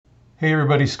Hey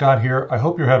everybody, Scott here. I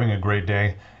hope you're having a great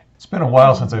day. It's been a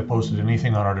while since I posted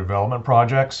anything on our development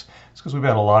projects. It's because we've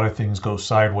had a lot of things go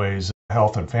sideways,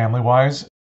 health and family wise,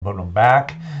 but I'm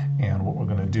back. And what we're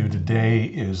going to do today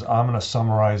is I'm going to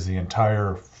summarize the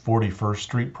entire 41st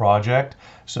Street project.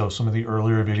 So some of the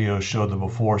earlier videos showed the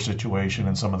before situation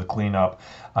and some of the cleanup.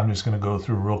 I'm just going to go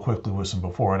through real quickly with some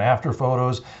before and after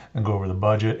photos and go over the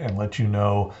budget and let you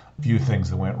know a few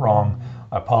things that went wrong.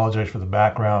 I apologize for the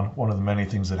background. One of the many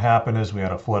things that happened is we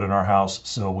had a flood in our house,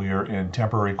 so we are in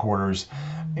temporary quarters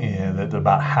and at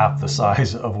about half the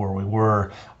size of where we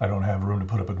were. I don't have room to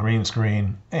put up a green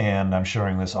screen, and I'm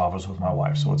sharing this office with my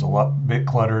wife, so it's a bit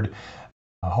cluttered.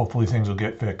 Hopefully things will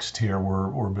get fixed here.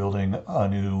 We're building a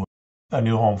new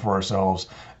home for ourselves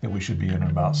that we should be in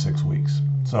about 6 weeks.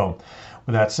 So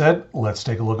with that said, let's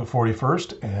take a look at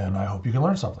 41st, and I hope you can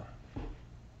learn something.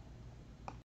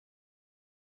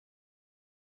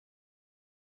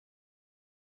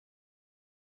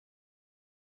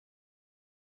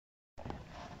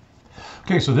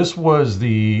 Okay, so this was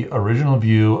the original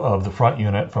view of the front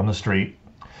unit from the street.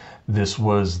 This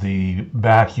was the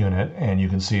back unit, and you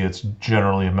can see it's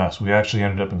generally a mess. We actually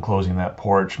ended up enclosing that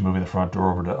porch, moving the front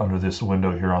door over to under this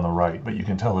window here on the right, but you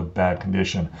can tell the bad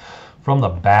condition. From the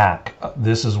back,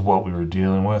 this is what we were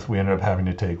dealing with. We ended up having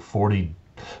to take 40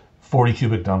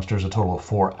 cubic dumpsters, a total of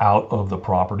 4, out of the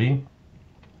property.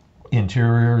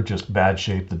 Interior, just bad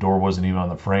shape. The door wasn't even on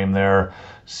the frame there.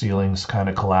 Ceilings kind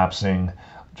of collapsing.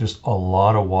 Just a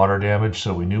lot of water damage,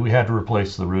 so we knew we had to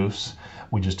replace the roofs.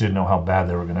 We just didn't know how bad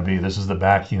they were going to be. This is the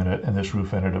back unit, and this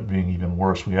roof ended up being even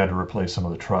worse. We had to replace some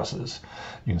of the trusses.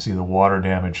 You can see the water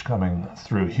damage coming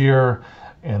through here,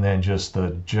 and then just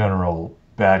the general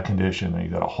bad condition. You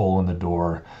got a hole in the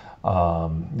door.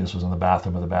 This was in the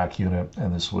bathroom of the back unit,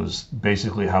 and this was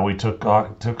basically how we took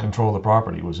control of the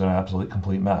property. It was an absolute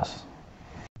complete mess.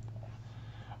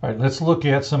 All right, let's look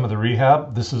at some of the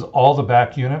rehab. This is all the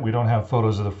back unit. We don't have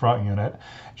photos of the front unit.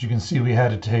 As you can see, we had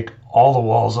to take all the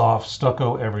walls off,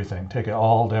 stucco, everything, take it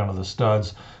all down to the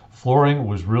studs. Flooring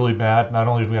was really bad. Not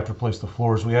only did we have to replace the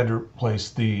floors, we had to replace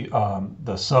the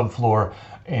subfloor,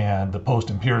 and the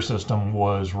post and pier system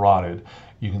was rotted.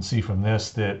 You can see from this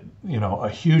that, a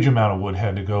huge amount of wood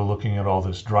had to go looking at all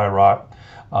this dry rot.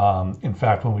 In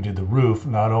fact, when we did the roof,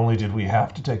 not only did we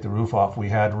have to take the roof off, we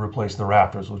had to replace the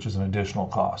rafters, which is an additional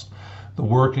cost. The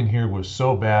work in here was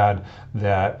so bad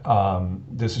that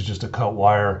this is just a cut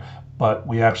wire, but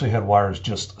we actually had wires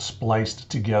just spliced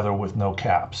together with no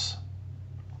caps.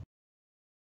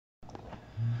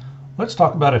 Let's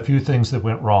talk about a few things that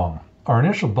went wrong. Our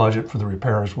initial budget for the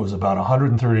repairs was about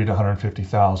 $130,000 to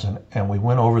 $150,000, and we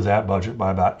went over that budget by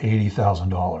about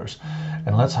 $80,000.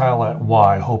 And let's highlight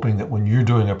why, hoping that when you're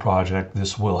doing a project,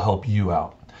 this will help you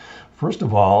out. First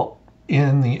of all,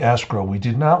 in the escrow, we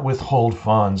did not withhold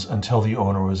funds until the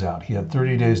owner was out. He had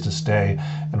 30 days to stay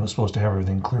and was supposed to have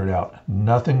everything cleared out.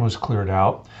 Nothing was cleared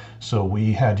out, so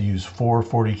we had to use 4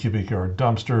 40 cubic yard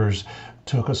dumpsters.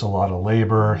 Took us a lot of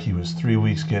labor. He was 3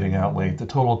 weeks getting out late. The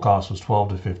total cost was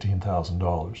 $12,000 to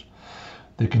 $15,000.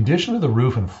 The condition of the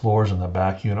roof and floors in the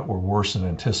back unit were worse than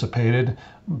anticipated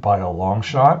by a long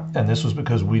shot, and this was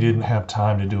because we didn't have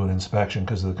time to do an inspection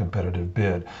because of the competitive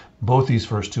bid. Both these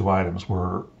first 2 items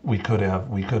were we could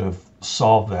have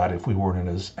solved that if we weren't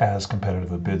in as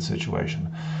competitive a bid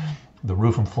situation. The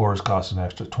roof and floors cost an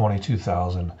extra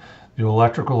 $22,000. The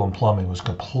electrical and plumbing was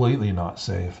completely not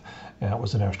safe, and it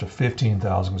was an extra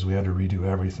 $15,000 because we had to redo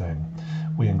everything.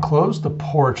 We enclosed the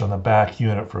porch on the back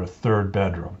unit for a 3rd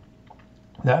bedroom.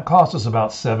 That cost us about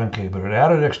 $7,000, but it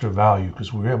added extra value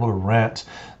because we were able to rent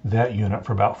that unit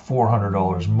for about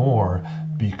 $400 more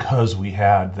because we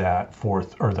had that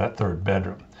 3rd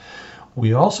bedroom.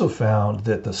 We also found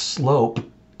that the slope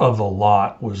of the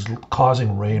lot was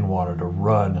causing rainwater to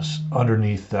run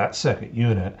underneath that 2nd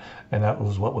unit, and that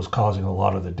was what was causing a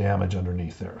lot of the damage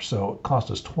underneath there. So it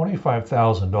cost us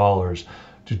 $25,000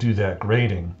 to do that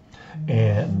grading,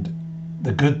 and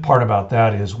the good part about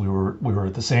that is we were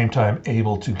at the same time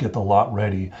able to get the lot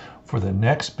ready for the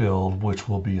next build, which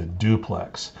will be a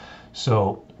duplex.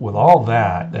 So with all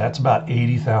that, that's about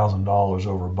 $80,000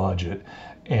 over budget,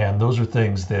 and those are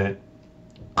things that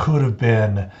could have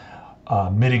been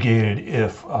mitigated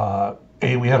if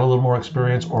we had a little more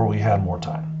experience or we had more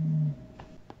time.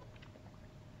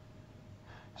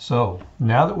 So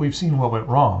now that we've seen what went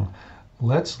wrong,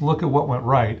 let's look at what went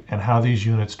right and how these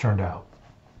units turned out.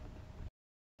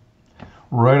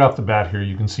 Right off the bat here,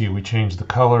 you can see we changed the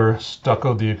color,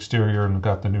 stuccoed the exterior, and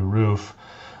got the new roof.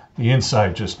 The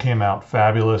inside just came out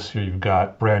fabulous. Here you've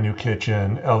got brand new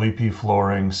kitchen, LVP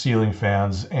flooring, ceiling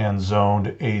fans, and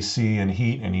zoned AC and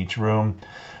heat in each room.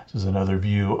 This is another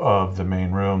view of the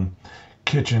main room.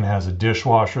 Kitchen has a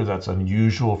dishwasher. That's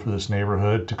unusual for this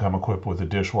neighborhood to come equipped with a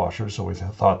dishwasher, so we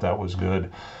thought that was good.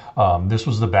 This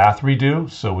was the bath redo,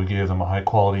 so we gave them a high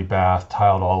quality bath,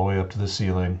 tiled all the way up to the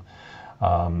ceiling.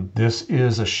 This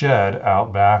is a shed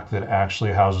out back that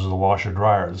actually houses the washer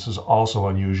dryer. This is also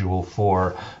unusual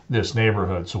for this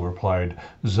neighborhood, so we applied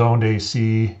zoned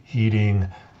AC, heating,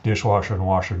 dishwasher and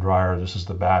washer dryer. This is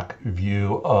the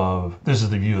view of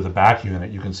the back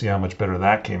unit. You can see how much better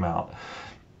that came out.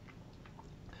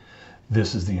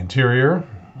 This is the interior.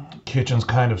 Kitchen's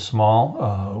kind of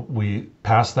small. We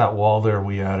past that wall there,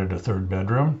 we added a third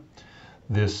bedroom.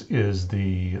 This is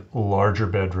the larger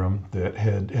bedroom that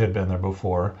had been there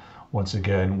before. Once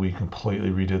again, we completely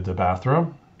redid the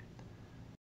bathroom.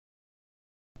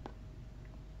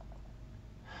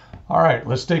 All right,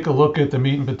 let's take a look at the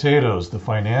meat and potatoes, the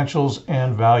financials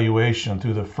and valuation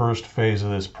through the first phase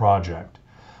of this project.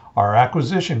 Our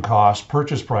acquisition cost,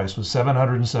 purchase price, was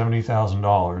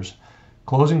 $770,000.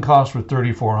 Closing costs were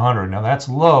 $3,400. Now that's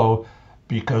low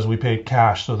because we paid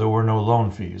cash, so there were no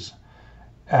loan fees.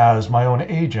 As my own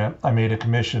agent, I made a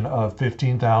commission of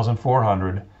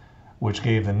 $15,400, which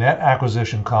gave the net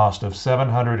acquisition cost of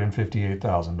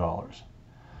 $758,000.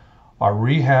 Our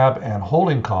rehab and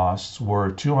holding costs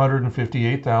were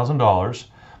 $258,000.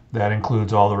 That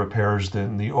includes all the repairs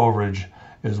and the overage,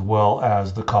 as well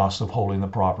as the cost of holding the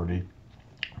property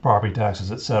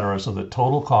taxes, etc. So the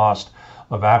total cost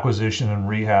of acquisition and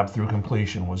rehab through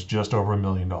completion was just over $1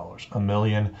 million,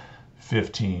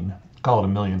 $1,015,000. Call it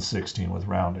 $1,016,000 with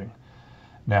rounding.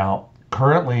 Now,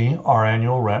 currently, our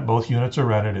annual rent, both units are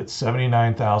rented at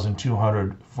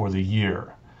 $79,200 for the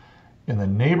year. In the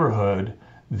neighborhood,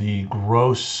 the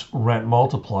gross rent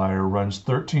multiplier runs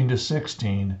 13 to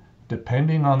 16,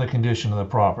 depending on the condition of the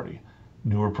property.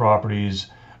 Newer properties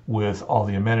with all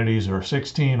the amenities are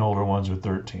 16, older ones are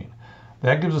 13.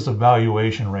 That gives us a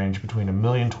valuation range between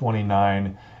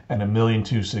 $1,029,000 and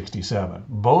 $1,267,000.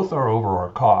 Both are over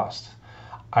our costs.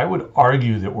 I would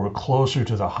argue that we're closer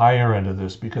to the higher end of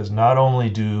this because not only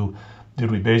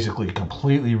did we basically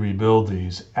completely rebuild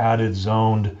these, added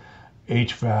zoned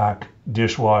HVAC,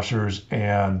 dishwashers,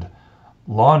 and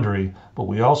laundry, but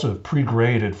we also have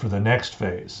pre-graded for the next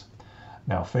phase.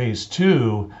 Now, phase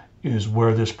 2 is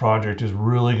where this project is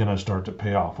really going to start to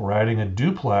pay off. We're adding a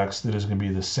duplex that is going to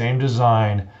be the same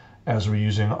design as we're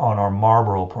using on our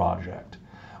Marlboro project.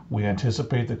 We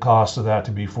anticipate the cost of that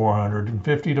to be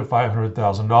 $450,000 to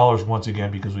 $500,000 once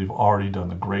again because we've already done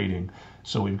the grading,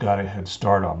 so we've got a head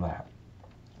start on that.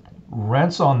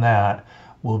 Rents on that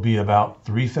will be about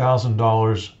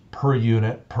 $3,000 per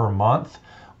unit per month,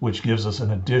 which gives us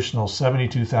an additional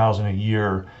 $72,000 a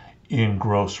year in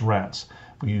gross rents.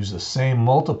 If we use the same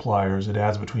multipliers, it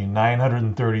adds between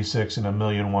 $936,000 and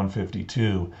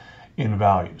 $1,152,000 in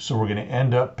value. So we're going to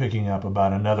end up picking up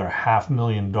about another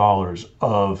 $500,000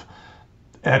 of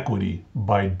equity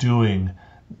by doing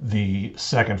the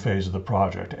second phase of the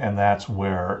project. And that's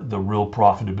where the real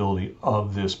profitability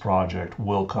of this project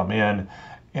will come in.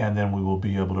 And then we will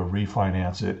be able to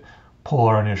refinance it, pull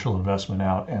our initial investment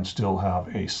out, and still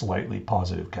have a slightly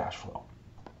positive cash flow.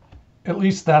 At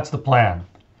least that's the plan.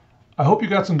 I hope you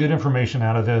got some good information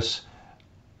out of this.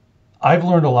 I've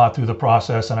learned a lot through the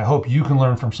process, and I hope you can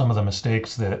learn from some of the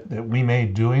mistakes that we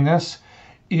made doing this.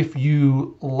 If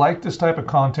you like this type of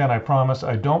content, I promise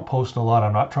I don't post a lot.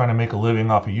 I'm not trying to make a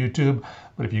living off of YouTube,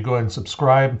 but if you go ahead and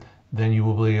subscribe, then you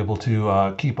will be able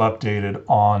to keep updated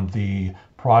on the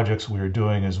projects we are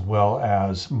doing, as well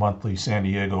as monthly San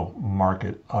Diego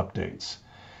market updates.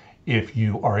 If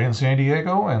you are in San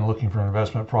Diego and looking for an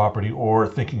investment property or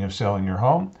thinking of selling your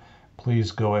home,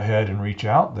 please go ahead and reach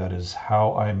out. That is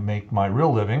how I make my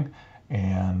real living.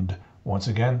 And once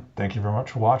again, thank you very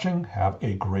much for watching. Have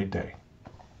a great day.